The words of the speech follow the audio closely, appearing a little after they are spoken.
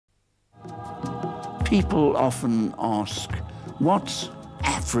People often ask, what's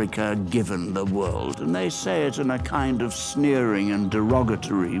Africa given the world? And they say it in a kind of sneering and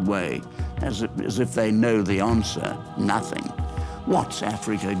derogatory way, as if they know the answer: nothing. What's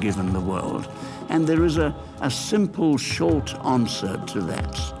Africa given the world? And there is a simple, short answer to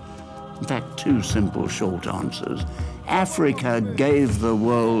that. In fact, two simple, short answers. Africa gave the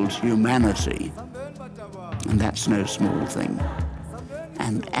world humanity, and that's no small thing.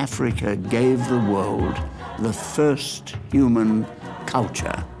 And Africa gave the world the first human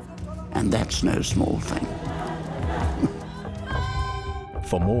culture, and that's no small thing.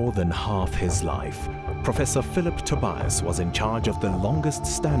 For more than half his life, Professor Philip Tobias was in charge of the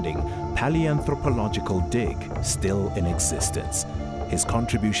longest-standing paleoanthropological dig still in existence. His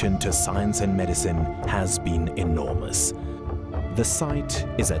contribution to science and medicine has been enormous. The site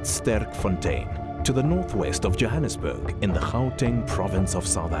is at Sterkfontein, to the northwest of Johannesburg in the Gauteng province of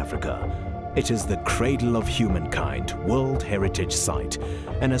South Africa. It is the Cradle of Human Kind World Heritage Site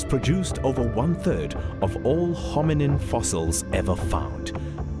and has produced over 1/3 of all hominin fossils ever found.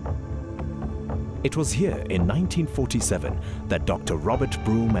 It was here in 1947 that Dr. Robert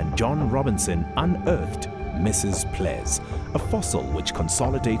Broom and John Robinson unearthed Mrs. Ples, a fossil which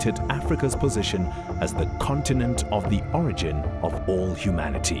consolidated Africa's position as the continent of the origin of all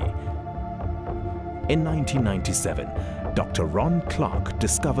humanity. In 1997, Dr. Ron Clark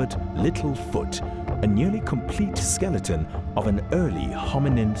discovered Little Foot, a nearly complete skeleton of an early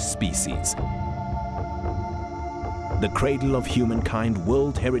hominin species. The Cradle of Human Kind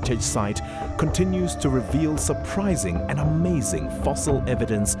World Heritage Site continues to reveal surprising and amazing fossil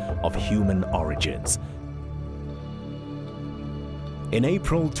evidence of human origins. In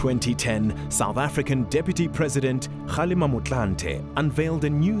April 2010, South African Deputy President Kgalema Motlanthe unveiled a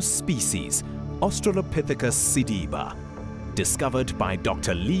new species, Australopithecus sediba, discovered by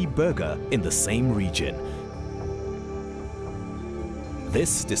Dr. Lee Berger in the same region.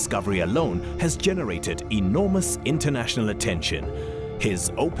 This discovery alone has generated enormous international attention.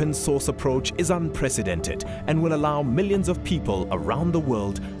 His open source approach is unprecedented and will allow millions of people around the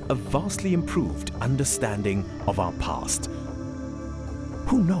world a vastly improved understanding of our past.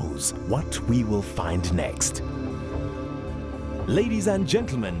 Who knows what we will find next? Ladies and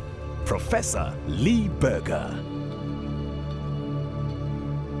gentlemen, Professor Lee Berger.